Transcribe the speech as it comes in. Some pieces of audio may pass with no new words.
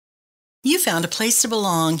You found a place to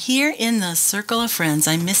belong here in the Circle of Friends.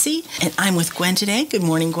 I'm Missy, and I'm with Gwen today. Good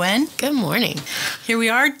morning, Gwen. Good morning. Here we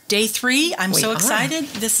are, day 3. I'm so excited.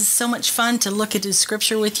 Are. This is so much fun to look at the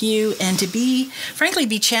scripture with you and to be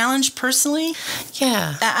challenged personally.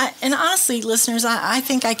 Yeah. And honestly, listeners, I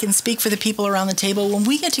think I can speak for the people around the table. When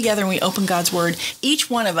we get together and we open God's Word,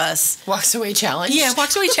 each one of us walks away challenged. Yeah,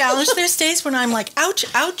 walks away challenged. There's days when I'm like, ouch,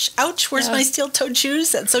 ouch, ouch, where's my steel-toed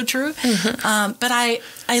shoes? That's so true. Mm-hmm. But I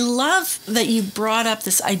love that you brought up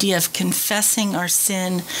this idea of confessing our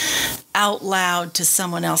sin out loud to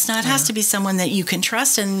someone else. Now, it has to be someone that you can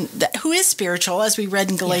trust and who is spiritual, as we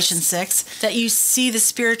read in Galatians 6, that you see the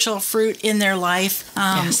spiritual fruit in their life,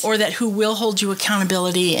 or that who will hold you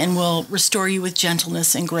accountability and will restore you with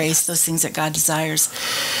gentleness and grace, those things that God desires.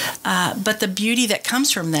 But the beauty that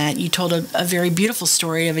comes from that, you told a very beautiful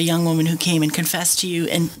story of a young woman who came and confessed to you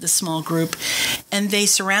in the small group, and they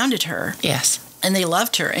surrounded her. Yes. And they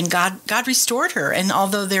loved her, and God restored her. And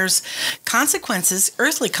although there's consequences,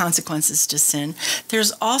 earthly consequences to sin,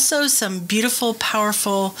 there's also some beautiful,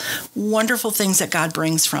 powerful, wonderful things that God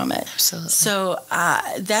brings from it. Absolutely. So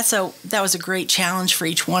that was a great challenge for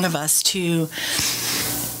each one of us to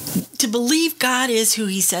believe God is who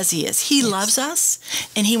He says He is. He loves us,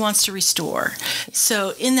 and He wants to restore.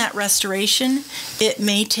 So in that restoration, it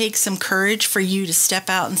may take some courage for you to step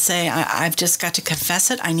out and say, I've just got to confess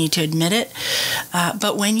it. I need to admit it.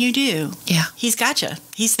 But when you do, He's got you.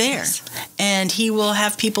 He's there. Yes. And He will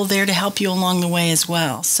have people there to help you along the way as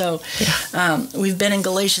well. So we've been in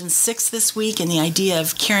Galatians 6 this week, and the idea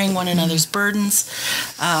of carrying one another's burdens.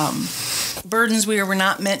 Burdens we were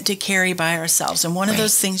not meant to carry by ourselves. And one of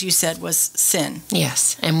those things you said was sin.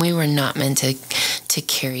 Yes, and we were not meant to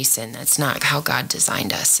carry sin. That's not how God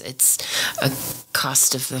designed us. It's a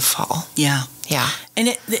cost of the fall. Yeah. Yeah.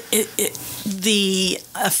 And the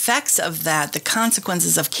effects of that, the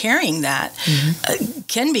consequences of carrying that,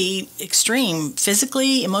 can be extreme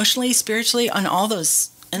physically, emotionally, spiritually, on all those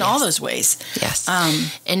all those ways. Yes.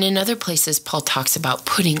 And in other places, Paul talks about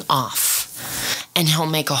putting off. And he'll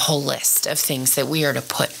make a whole list of things that we are to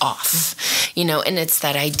put off, and it's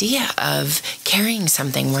that idea of carrying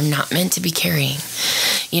something we're not meant to be carrying.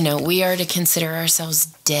 We are to consider ourselves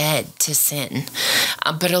dead to sin,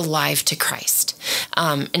 but alive to Christ.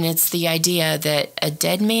 And it's the idea that a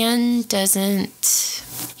dead man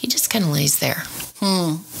he just kind of lays there.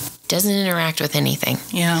 Doesn't interact with anything.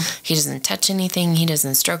 Yeah. He doesn't touch anything. He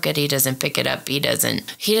doesn't stroke it. He doesn't pick it up. He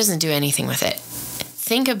doesn't do anything with it.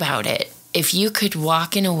 Think about it. If you could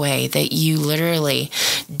walk in a way that you literally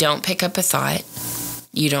don't pick up a thought,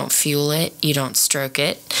 you don't fuel it, you don't stroke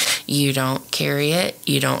it, you don't carry it,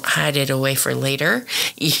 you don't hide it away for later,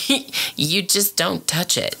 you just don't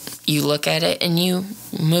touch it. You look at it and you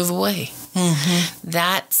move away. Mm-hmm.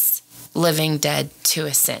 That's living dead to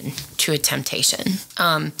a sin, to a temptation.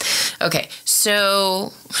 Okay,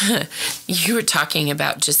 so you were talking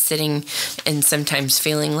about just sitting and sometimes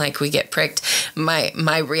feeling like we get pricked.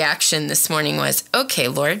 My reaction this morning was, okay,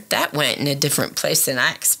 Lord, that went in a different place than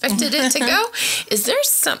I expected it to go. Is there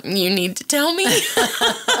something you need to tell me?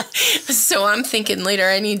 So I'm thinking later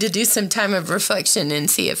I need to do some time of reflection and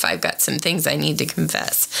see if I've got some things I need to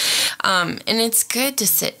confess. And it's good to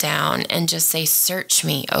sit down and just say, search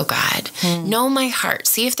me, oh God. Know my heart.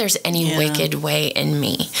 See if there's any wicked way in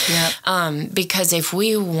me. Yep. Because if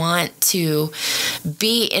we want to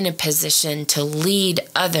be in a position to lead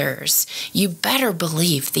others, you better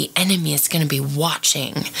believe the enemy is going to be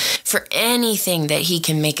watching for anything that he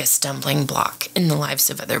can make a stumbling block in the lives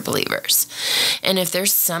of other believers. And if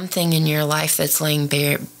there's something in your life that's laying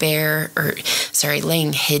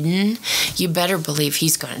laying hidden, you better believe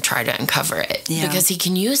he's going to try to uncover it because he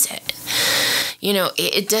can use it.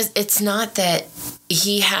 It's not that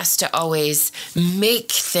he has to always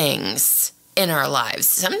make things in our lives.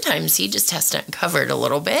 Sometimes he just has to uncover it a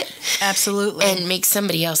little bit. Absolutely. And make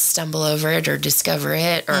somebody else stumble over it or discover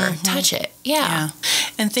it or touch it. Yeah.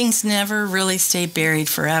 And things never really stay buried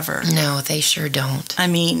forever. No, they sure don't. I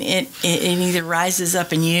mean, it either rises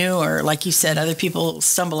up in you or, like you said, other people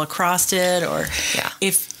stumble across it, or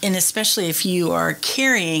especially if you are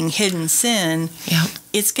carrying hidden sin,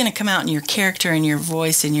 it's going to come out in your character and your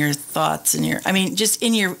voice and your thoughts and just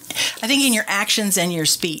in your actions and your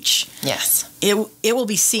speech. Yes. It will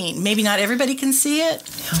be seen. Maybe not everybody can see it,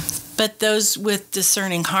 but those with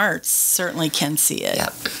discerning hearts certainly can see it.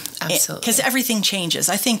 Yep. Absolutely. Because everything changes.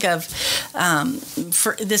 I think of,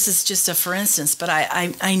 this is just a for instance, but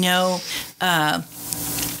I know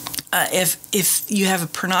if you have a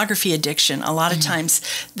pornography addiction, a lot of times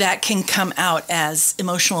that can come out as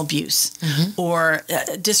emotional abuse or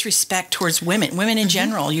disrespect towards women in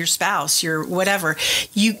general, your spouse, your whatever.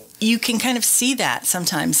 You can kind of see that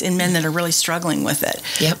sometimes in men that are really struggling with it.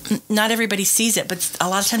 Yep. Not everybody sees it, but a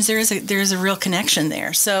lot of times there is a real connection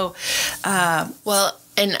there. So, well,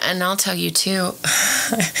 and I'll tell you too,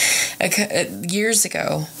 years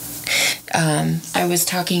ago, I was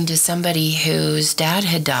talking to somebody whose dad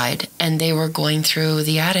had died, and they were going through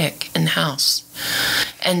the attic in the house,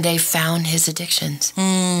 and they found his addictions.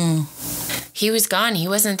 He was gone. He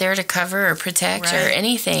wasn't there to cover or protect or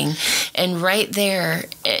anything. And right there,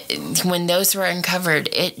 when those were uncovered,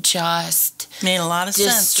 it just made a lot of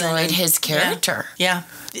sense. Destroyed his character. Yeah.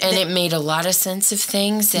 And it made a lot of sense of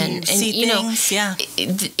things. And you know,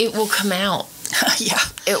 it will come out. Yeah.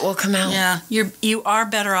 It will come out. Yeah. You are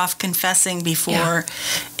better off confessing before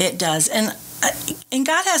it does. And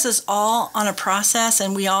God has us all on a process,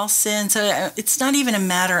 and we all sin. So it's not even a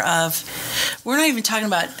matter of, we're not even talking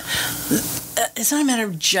about, it's not a matter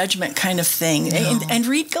of judgment kind of thing. No. And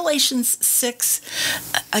read Galatians 6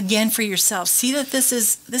 again for yourself. See that this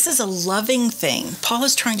is a loving thing. Paul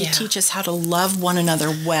is trying to teach us how to love one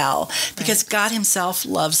another well, because God himself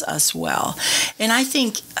loves us well. And I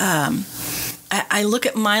think I look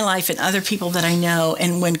at my life and other people that I know,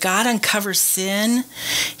 and when God uncovers sin,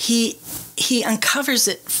 he uncovers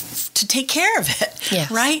it to take care of it,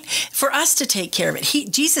 right? For us to take care of it.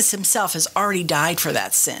 Jesus himself has already died for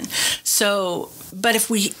that sin. So, but if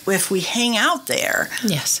we hang out there,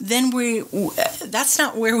 then that's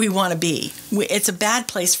not where we want to be. It's a bad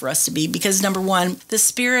place for us to be, because number one, the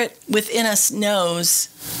Spirit within us knows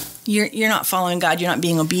you're not following God, you're not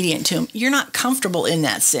being obedient to him, you're not comfortable in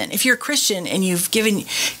that sin. If you're a Christian and you've given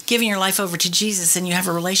your life over to Jesus and you have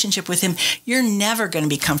a relationship with him, you're never going to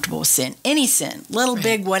be comfortable with sin. Any sin, little,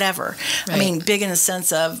 big, whatever. I mean, big in the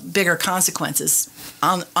sense of bigger consequences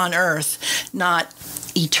on earth, not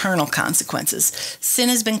eternal consequences. Sin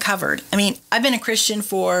has been covered. I mean, I've been a Christian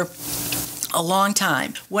for a long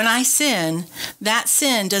time. When I sin, that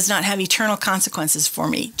sin does not have eternal consequences for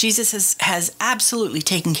me. Jesus has absolutely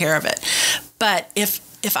taken care of it. But if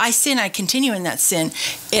I sin, I continue in that sin,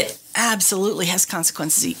 it absolutely has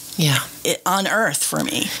consequences on earth for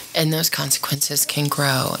me. And those consequences can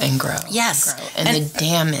grow and grow. Yes. And grow. And the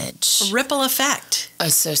damage, ripple effect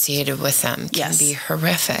associated with them can be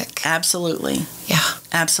horrific. Absolutely. Yeah.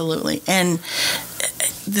 Absolutely. And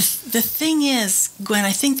the thing is, Gwen,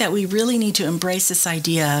 I think that we really need to embrace this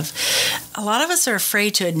idea of, a lot of us are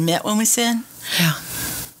afraid to admit when we sin. Yeah.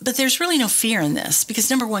 But there's really no fear in this, because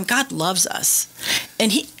number one, God loves us,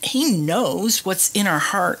 and he knows what's in our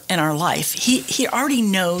heart and our life. He already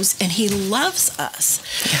knows, and he loves us.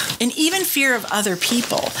 Yeah. And even fear of other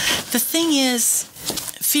people. The thing is,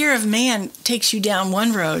 fear of man takes you down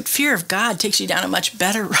one road. Fear of God takes you down a much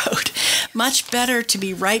better road. Much better to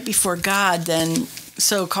be right before God than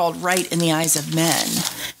so-called right in the eyes of men.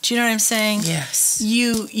 Do you know what I'm saying? Yes.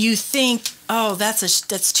 You think, oh,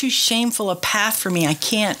 that's too shameful a path for me. I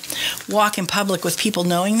can't walk in public with people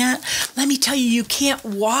knowing that. Let me tell you, you can't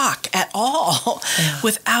walk at all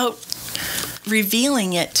without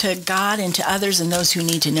revealing it to God and to others and those who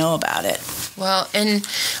need to know about it. Well, and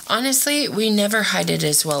honestly, we never hide it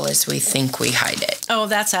as well as we think we hide it. Oh,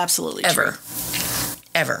 that's absolutely true.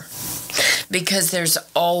 Ever. Because there's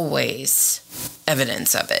always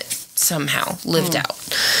evidence of it somehow lived out.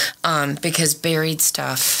 Because buried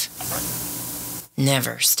stuff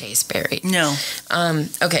never stays buried. No.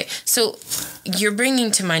 Okay, so you're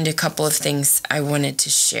bringing to mind a couple of things I wanted to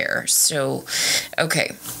share. So,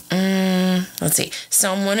 okay, let's see.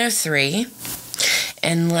 Psalm 103,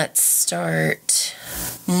 and let's start.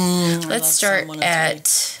 Let's start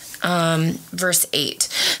at verse 8.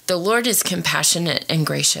 The Lord is compassionate and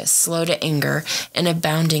gracious, slow to anger, and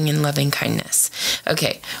abounding in loving kindness.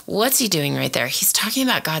 Okay, what's he doing right there? He's talking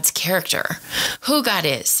about God's character, who God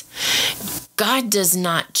is. God does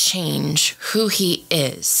not change who he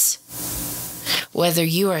is, whether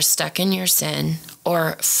you are stuck in your sin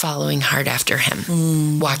or following hard after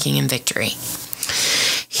him, walking in victory.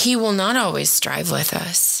 He will not always strive with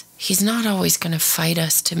us. He's not always going to fight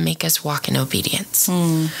us to make us walk in obedience.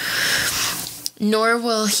 Nor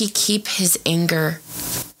will he keep his anger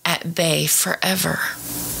at bay forever.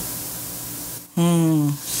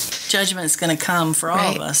 judgment is going to come for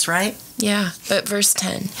all of us, right? Yeah, but verse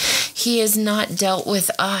 10, he has not dealt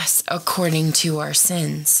with us according to our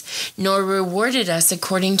sins, nor rewarded us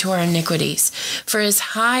according to our iniquities. For as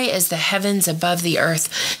high as the heavens above the earth,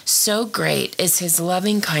 so great is his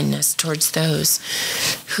loving kindness towards those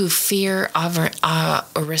who fear,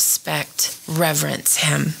 respect, reverence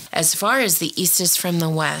him. As far as the east is from the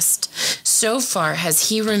west, so far has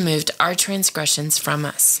he removed our transgressions from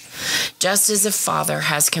us. Just as a father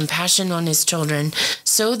has compassion on his children,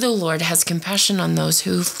 so the Lord has compassion on those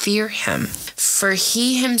who fear him. For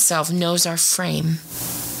he himself knows our frame.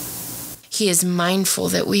 He is mindful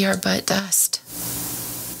that we are but dust.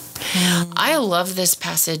 I love this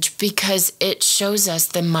passage because it shows us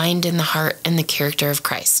the mind and the heart and the character of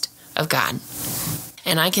Christ, of God.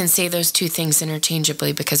 And I can say those two things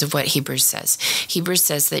interchangeably because of what Hebrews says. Hebrews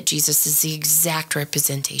says that Jesus is the exact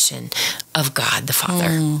representation of God the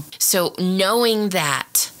Father. So knowing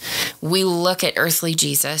that, we look at earthly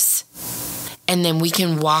Jesus, and then we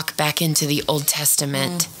can walk back into the Old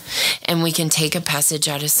Testament, and we can take a passage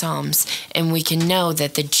out of Psalms, and we can know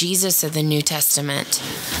that the Jesus of the New Testament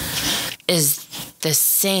is the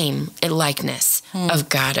same likeness of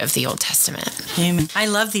God of the Old Testament. Amen. I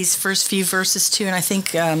love these first few verses too, and I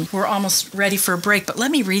think we're almost ready for a break, but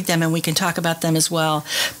let me read them and we can talk about them as well.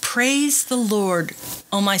 Praise the Lord,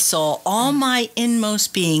 O my soul, all my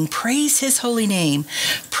inmost being. Praise his holy name.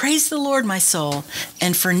 Praise the Lord, my soul,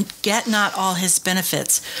 and forget not all his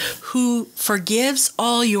benefits, who forgives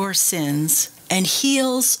all your sins and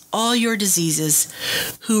heals all your diseases,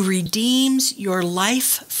 who redeems your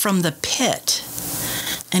life from the pit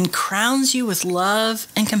and crowns you with love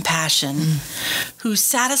and compassion, who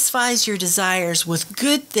satisfies your desires with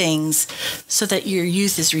good things so that your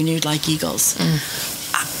youth is renewed like eagles.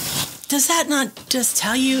 Does that not just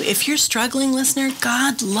tell you, if you're struggling, listener,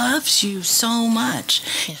 God loves you so much.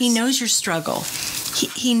 Yes. He knows your struggle.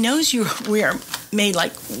 He knows we are made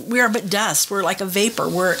like, we are but dust. We're like a vapor.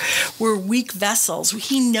 We're weak vessels.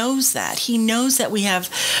 He knows that. He knows that we have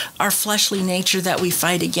our fleshly nature that we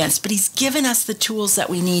fight against, but he's given us the tools that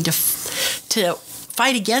we need to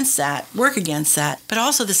fight against that, work against that. But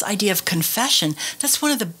also this idea of confession, that's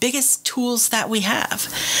one of the biggest tools that we have.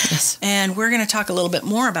 Yes. And we're going to talk a little bit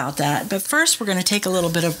more about that. But first, we're going to take a little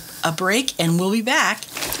bit of a break, and we'll be back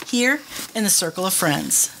here in the Circle of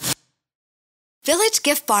Friends. Village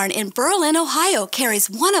Gift Barn in Berlin, Ohio carries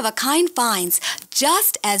one-of-a-kind finds,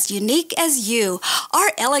 just as unique as you. Our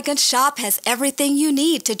elegant shop has everything you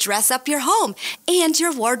need to dress up your home and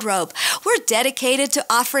your wardrobe. We're dedicated to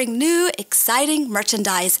offering new, exciting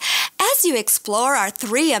merchandise. As you explore our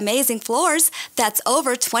 3 amazing floors, that's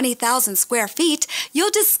over 20,000 square feet, you'll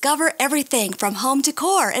discover everything from home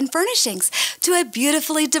decor and furnishings to a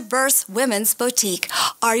beautifully diverse women's boutique.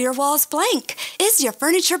 Are your walls blank? Is your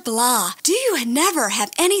furniture blah? Do you never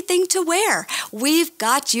have anything to wear? We've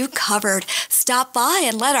got you covered. Stop by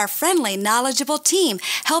and let our friendly, knowledgeable team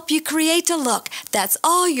help you create a look that's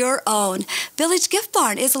all your own. Village Gift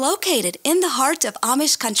Barn is located in the heart of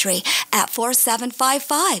Amish country at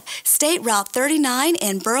 4755 State Route 39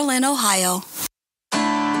 in Berlin, Ohio.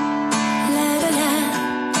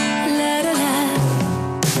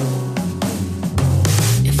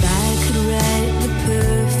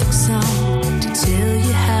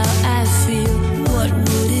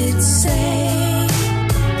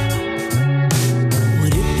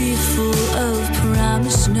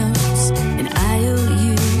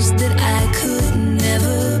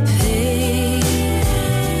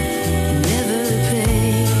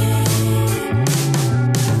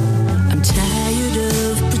 I'm tired.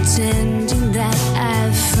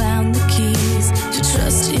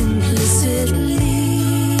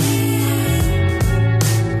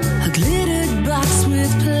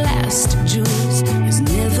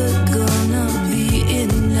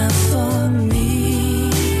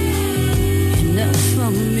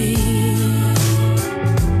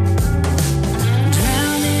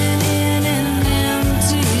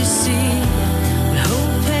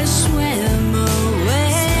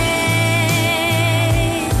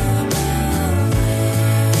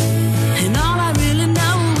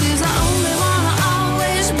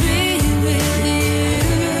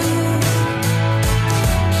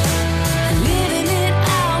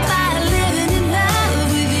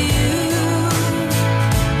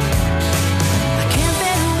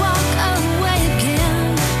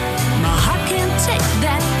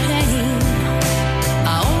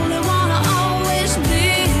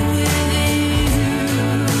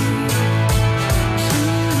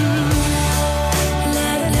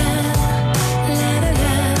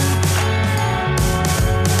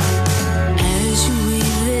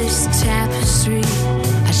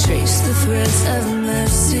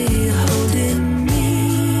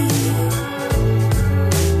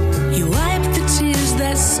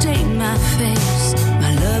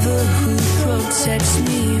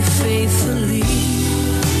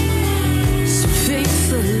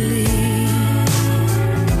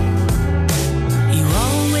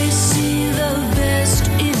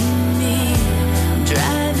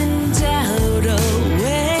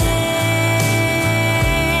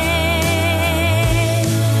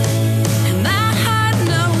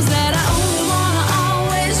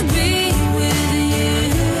 be with you.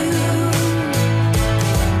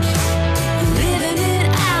 Living it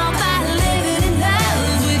out by living in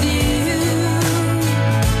love with you.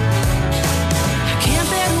 I can't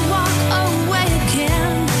bear to walk away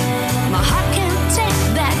again. My heart can't take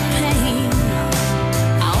that pain.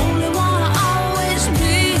 I only wanna always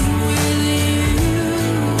be with you.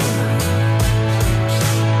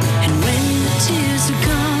 And when the tears are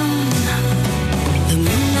gone, the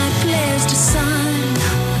moonlight glares to sun,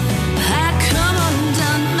 I come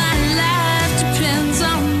undone. My life depends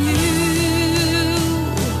on you.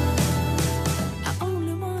 I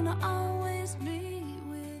only wanna always be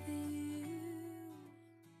with you.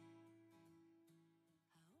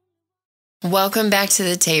 Welcome back to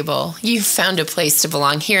the table. You've found a place to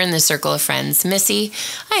belong here in the circle of friends. Missy,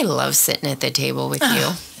 I love sitting at the table with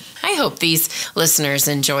you. I hope these listeners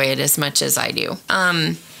enjoy it as much as I do.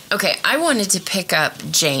 Okay, I wanted to pick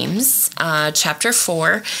up James, chapter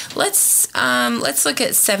 4. Let's look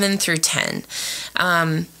at 7 through 10.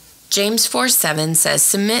 James 4:7 says,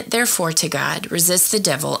 "Submit therefore to God, resist the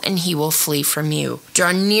devil, and he will flee from you.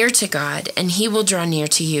 Draw near to God, and he will draw near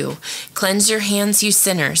to you. Cleanse your hands, you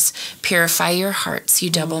sinners. Purify your hearts, you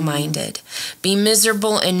double-minded. Be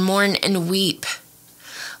miserable and mourn and weep.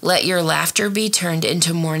 Let your laughter be turned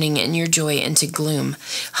into mourning and your joy into gloom.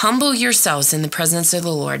 Humble yourselves in the presence of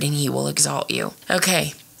the Lord, and he will exalt you."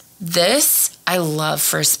 Okay, this I love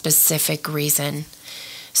for a specific reason.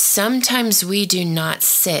 Sometimes we do not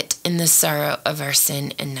sit in the sorrow of our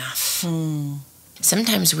sin enough.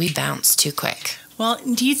 Sometimes we bounce too quick. Well,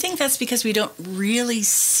 do you think that's because we don't really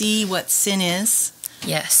see what sin is?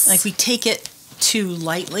 Yes. Like we take it too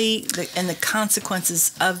lightly and the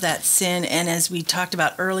consequences of that sin, and as we talked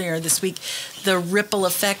about earlier this week, the ripple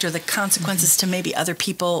effect or the consequences to maybe other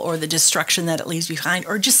people or the destruction that it leaves behind,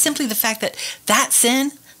 or just simply the fact that that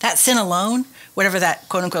sin alone, whatever that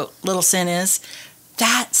quote-unquote little sin is,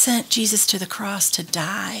 that sent Jesus to the cross to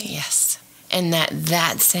die. Yes. And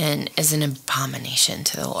that sin is an abomination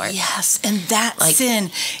to the Lord. Yes, and that sin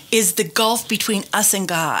is the gulf between us and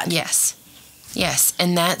God. Yes. Yes,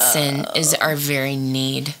 and that sin is our very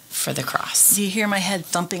need for the cross. Do you hear my head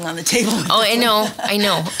thumping on the table? Oh, I know.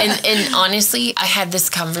 And honestly, I had this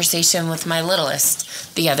conversation with my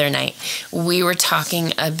littlest the other night. We were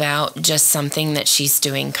talking about just something that she's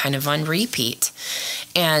doing kind of on repeat.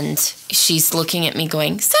 And she's looking at me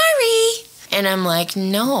going, "Sorry." And I'm like,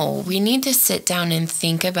 no, we need to sit down and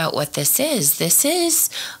think about what this is. This is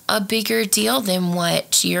a bigger deal than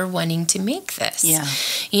what you're wanting to make this. Yeah.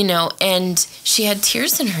 You know, and she had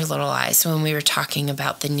tears in her little eyes when we were talking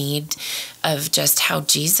about the need of just how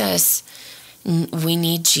we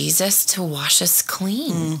need Jesus to wash us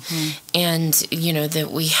clean. Mm-hmm. And, you know,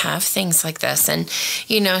 that we have things like this. And,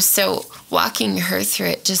 you know, so walking her through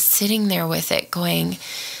it, just sitting there with it going,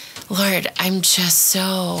 Lord, I'm just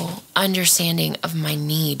so understanding of my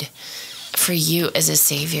need for you as a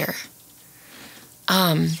Savior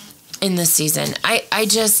in this season.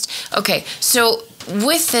 Okay, so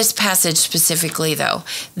with this passage specifically, though,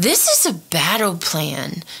 this is a battle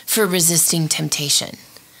plan for resisting temptation.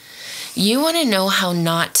 You want to know how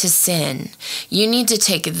not to sin. You need to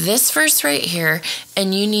take this verse right here,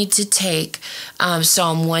 and you need to take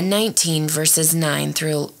Psalm 119, verses 9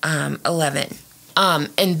 through 11.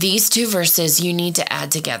 And these two verses you need to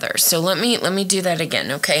add together. So let me do that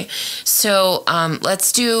again, okay? So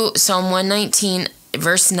let's do Psalm 119,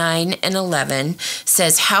 verse 9 and 11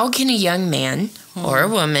 says, "How can a young man or a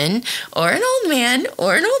woman or an old man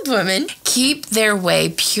or an old woman keep their way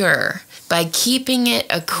pure? By keeping it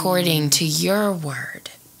according to your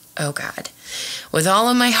word, O God. With all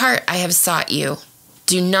of my heart I have sought you.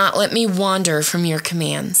 Do not let me wander from your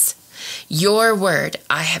commands. Your word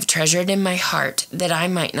I have treasured in my heart, that I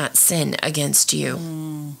might not sin against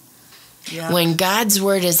you." Yeah. When God's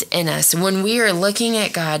word is in us, when we are looking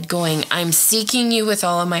at God going, I'm seeking you with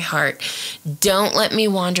all of my heart, don't let me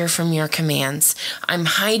wander from your commands. I'm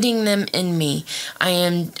hiding them in me. I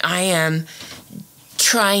am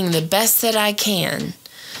trying the best that I can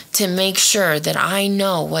to make sure that I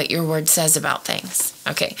know what your word says about things.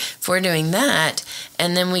 Okay, if we're doing that,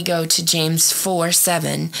 and then we go to James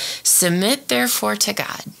 4:7, "Submit therefore to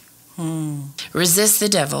God. Resist the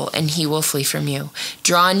devil, and he will flee from you.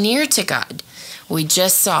 Draw near to God." We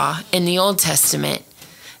just saw in the Old Testament,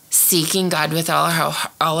 seeking God with all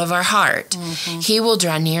of our heart. He will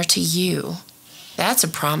draw near to you. That's a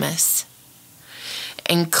promise.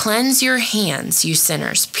 "And cleanse your hands, you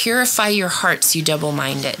sinners. Purify your hearts, you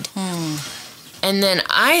double-minded." And then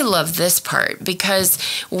I love this part because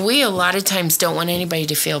we a lot of times don't want anybody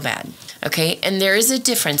to feel bad, okay? And there is a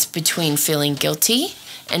difference between feeling guilty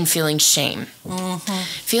and feeling shame.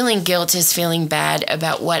 Feeling guilt is feeling bad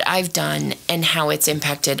about what I've done and how it's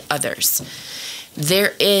impacted others.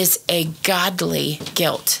 There is a godly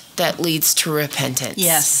guilt that leads to repentance.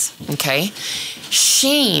 Yes. Okay?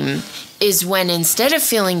 Shame is when instead of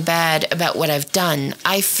feeling bad about what I've done,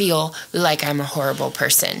 I feel like I'm a horrible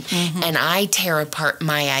person and I tear apart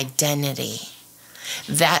my identity.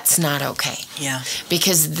 That's not okay. Yeah.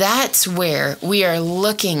 Because that's where we are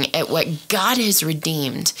looking at what God has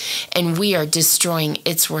redeemed and we are destroying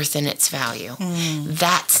its worth and its value.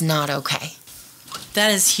 That's not okay.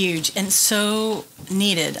 That is huge and so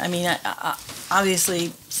needed. I mean,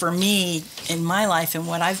 obviously, for me, in my life and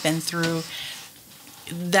what I've been through,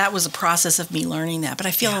 that was a process of me learning that. But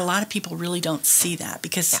I feel a lot of people really don't see that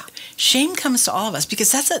because shame comes to all of us because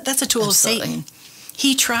that's a tool of Satan.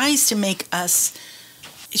 He tries to make us...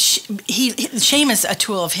 shame is a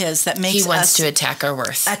tool of his that makes us... He wants to attack our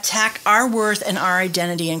worth. Attack our worth and our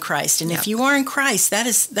identity in Christ. And if you are in Christ,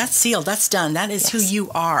 that's sealed. That's done. That is who you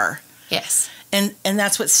are. Yes. And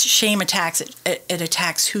that's what shame attacks. It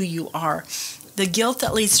attacks who you are. The guilt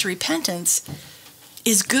that leads to repentance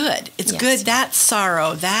is good. It's good. That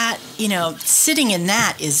sorrow, that, sitting in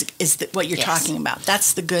that is what you're talking about.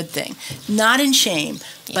 That's the good thing. Not in shame,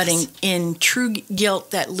 but in true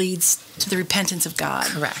guilt that leads to the repentance of God.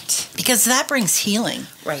 Correct. Because that brings healing.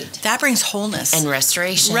 Right. That brings wholeness. And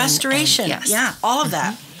restoration. Restoration. And, yeah, all of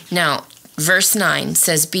that. Now, verse 9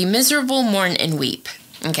 says, "Be miserable, mourn, and weep."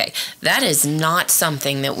 Okay, that is not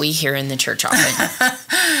something that we hear in the church often.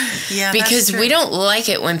 Because we don't like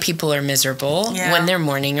it when people are miserable, when they're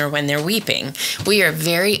mourning or when they're weeping. We are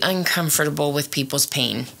very uncomfortable with people's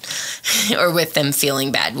pain or with them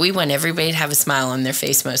feeling bad. We want everybody to have a smile on their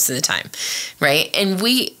face most of the time, right? And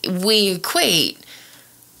we equate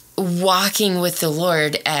walking with the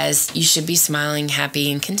Lord as you should be smiling,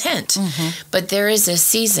 happy, and content. But there is a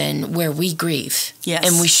season where we grieve. Yes.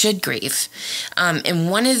 And we should grieve.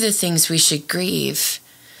 And one of the things we should grieve...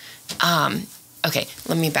 okay,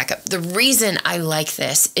 let me back up. The reason I like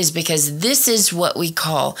this is because this is what we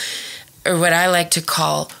call, or what I like to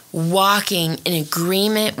call, walking in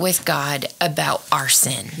agreement with God about our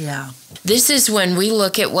sin. Yeah. This is when we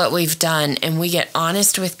look at what we've done and we get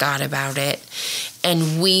honest with God about it,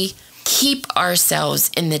 and we keep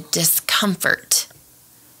ourselves in the discomfort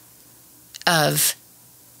of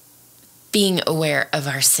being aware of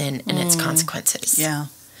our sin and its consequences. Yeah.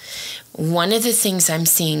 One of the things I'm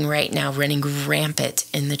seeing right now running rampant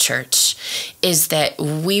in the church is that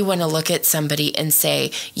we want to look at somebody and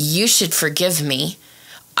say, you should forgive me.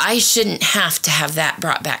 I shouldn't have to have that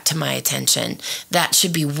brought back to my attention. That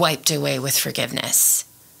should be wiped away with forgiveness.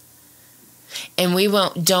 And we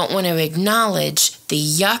don't want to acknowledge the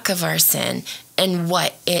yuck of our sin and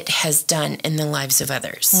what it has done in the lives of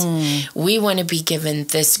others. We want to be given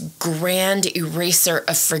this grand eraser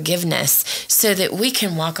of forgiveness so that we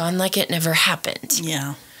can walk on like it never happened.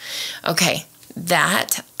 Yeah. Okay,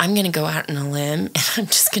 that, I'm going to go out on a limb and I'm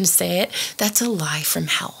just going to say it, that's a lie from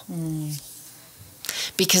hell.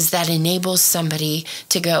 Because that enables somebody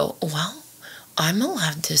to go, well, I'm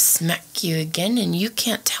allowed to smack you again and you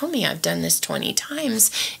can't tell me I've done this 20 times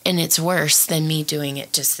and it's worse than me doing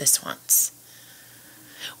it just this once.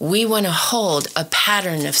 We want to hold a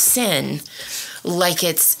pattern of sin like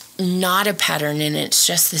it's not a pattern and it's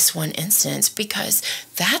just this one instance because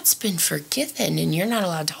that's been forgiven and you're not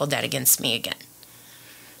allowed to hold that against me again.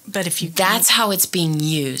 But if you... That's how it's being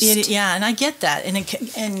used. And I get that.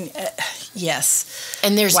 Yes.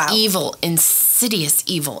 And there's evil, insidious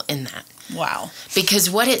evil in that. Wow. Because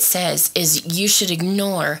what it says is you should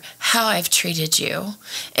ignore how I've treated you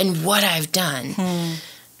and what I've done.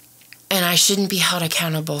 And I shouldn't be held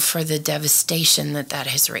accountable for the devastation that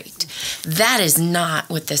has wreaked. That is not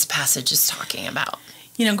what this passage is talking about.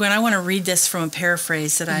 You know, Gwen, I want to read this from a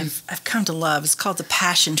paraphrase that I've come to love. It's called the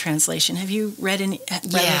Passion Translation. Have you read it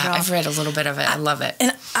at all? I've read a little bit of it. I love it.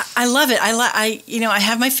 And I love it. I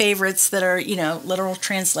have my favorites that are, literal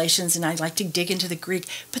translations, and I like to dig into the Greek.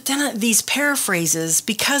 But then these paraphrases,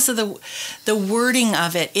 because of the wording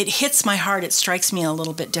of it, it hits my heart. It strikes me in a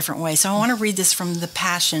little bit different way. So I want to read this from the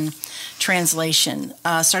Passion Translation,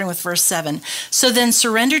 starting with verse 7. So then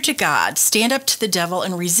surrender to God, stand up to the devil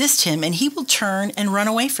and resist him, and he will turn and run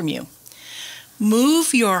away from you.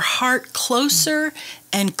 Move your heart closer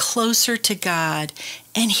and closer to God,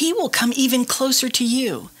 and he will come even closer to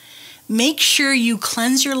you. Make sure you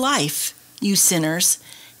cleanse your life, you sinners,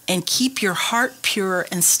 and keep your heart pure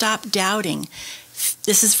and stop doubting.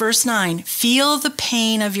 This is verse 9. Feel the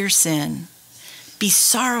pain of your sin. Be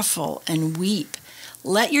sorrowful and weep.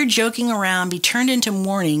 Let your joking around be turned into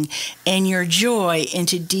mourning and your joy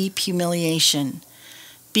into deep humiliation.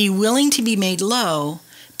 Be willing to be made low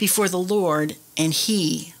before the Lord, and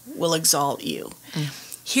he will exalt you.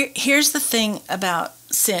 Here's the thing about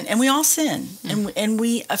sin, and we all sin, and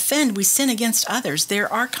we offend, we sin against others.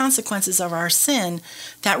 There are consequences of our sin,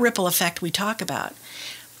 that ripple effect we talk about.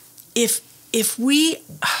 If we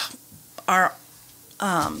are,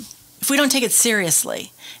 if we don't take it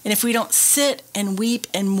seriously, and if we don't sit and weep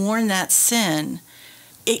and mourn that sin,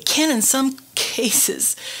 it can, in some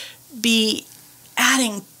cases, be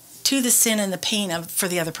adding to the sin and the pain for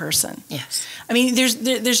the other person. Yes. I mean,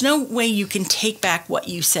 there's no way you can take back what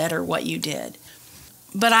you said or what you did.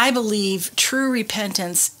 But I believe true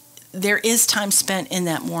repentance, there is time spent in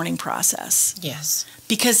that mourning process. Yes.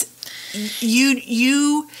 Because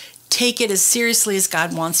you take it as seriously as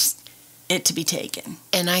God wants it to be taken.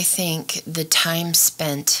 And I think the time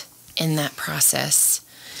spent in that process,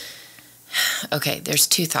 okay, there's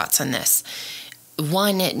two thoughts on this.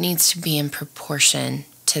 One, it needs to be in proportion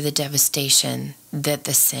to the devastation that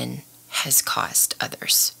the sin has caused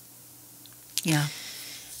others. Yeah.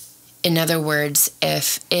 In other words,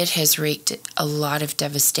 if it has wreaked a lot of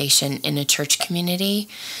devastation in a church community,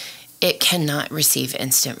 it cannot receive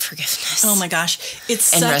instant forgiveness. Oh my gosh.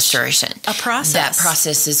 It's and such restoration. A process. That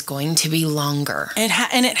process is going to be longer.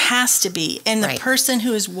 And it has to be. And the Right. person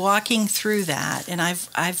who is walking through that, and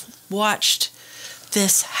I've watched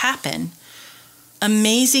this happen,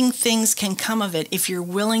 amazing things can come of it if you're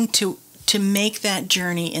willing to make that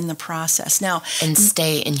journey in the process. Now, And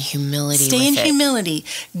stay in humility stay with in it. humility.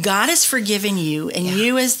 God has forgiven you, and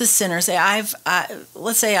you as the sinner, say I'm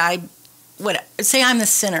the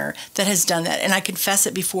sinner that has done that, and I confess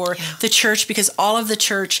it before the church, because all of the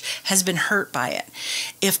church has been hurt by it.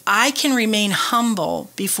 If I can remain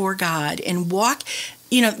humble before God and walk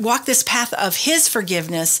this path of his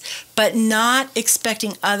forgiveness, but not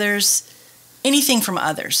expecting anything from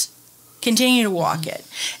others, continue to walk it.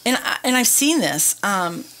 And I've seen this.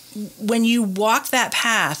 When you walk that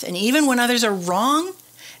path, and even when others are wrong,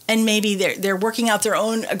 and maybe they're working out their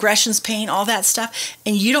own aggressions, pain, all that stuff,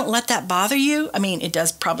 and you don't let that bother you. I mean, it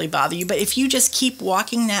does probably bother you, but if you just keep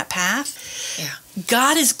walking that path,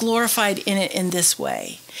 God is glorified in it in this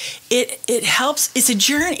way. It helps. It's a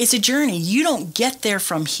journey. It's a journey. You don't get there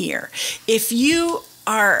from here. If you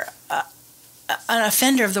are an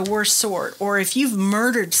offender of the worst sort, or if you've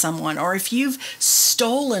murdered someone, or if you've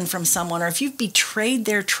stolen from someone, or if you've betrayed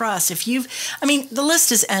their trust, the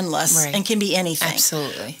list is endless and can be anything.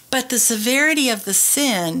 Absolutely. But the severity of the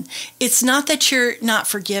sin, it's not that you're not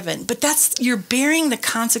forgiven, but you're bearing the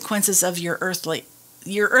consequences of your earthly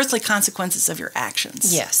consequences of your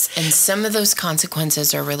actions. Yes. And some of those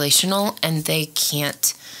consequences are relational, and they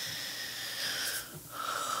can't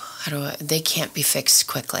be fixed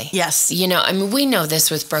quickly. Yes. We know this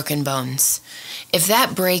with broken bones. If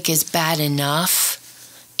that break is bad enough,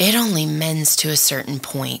 it only mends to a certain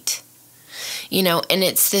point. And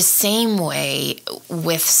it's the same way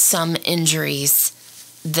with some injuries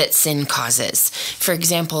that sin causes. For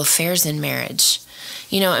example, affairs in marriage.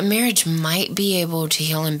 A marriage might be able to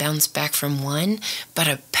heal and bounce back from one, but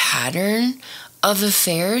a pattern of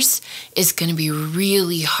affairs is going to be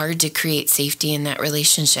really hard to create safety in that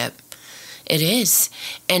relationship. It is.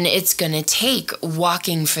 And it's going to take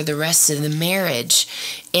walking for the rest of the marriage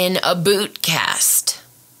in a boot cast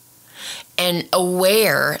and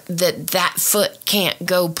aware that foot can't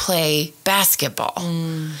go play basketball.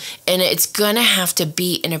 And it's going to have to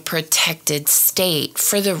be in a protected state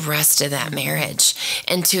for the rest of that marriage.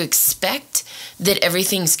 And to expect that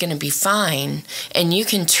everything's going to be fine and you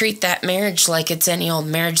can treat that marriage like it's any old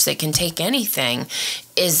marriage that can take anything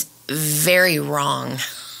is very wrong.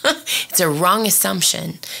 It's a wrong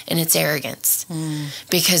assumption, and it's arrogance.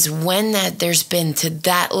 Because when there's been to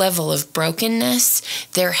that level of brokenness,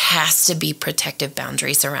 there has to be protective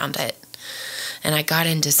boundaries around it. And I got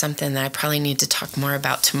into something that I probably need to talk more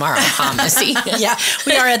about tomorrow, Missy? Yeah,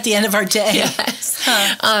 we are at the end of our day. Yes.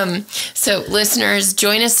 So listeners,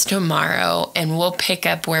 join us tomorrow, and we'll pick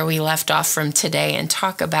up where we left off from today and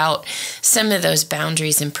talk about some of those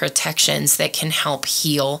boundaries and protections that can help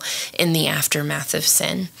heal in the aftermath of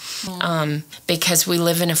sin. Because we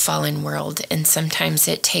live in a fallen world, and sometimes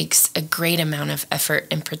it takes a great amount of effort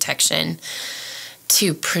and protection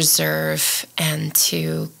to preserve and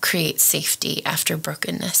to create safety after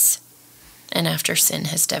brokenness and after sin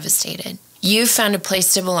has devastated. You found a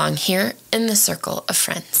place to belong here in the circle of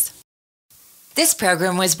friends. This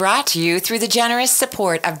program was brought to you through the generous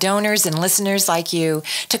support of donors and listeners like you.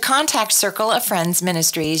 To contact Circle of Friends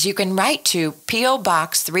Ministries, you can write to P.O.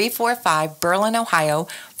 Box 345, Berlin, Ohio,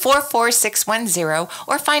 44610,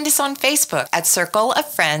 or find us on Facebook at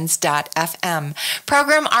circleoffriends.fm.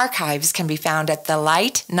 Program archives can be found at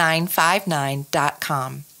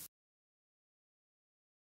thelight959.com.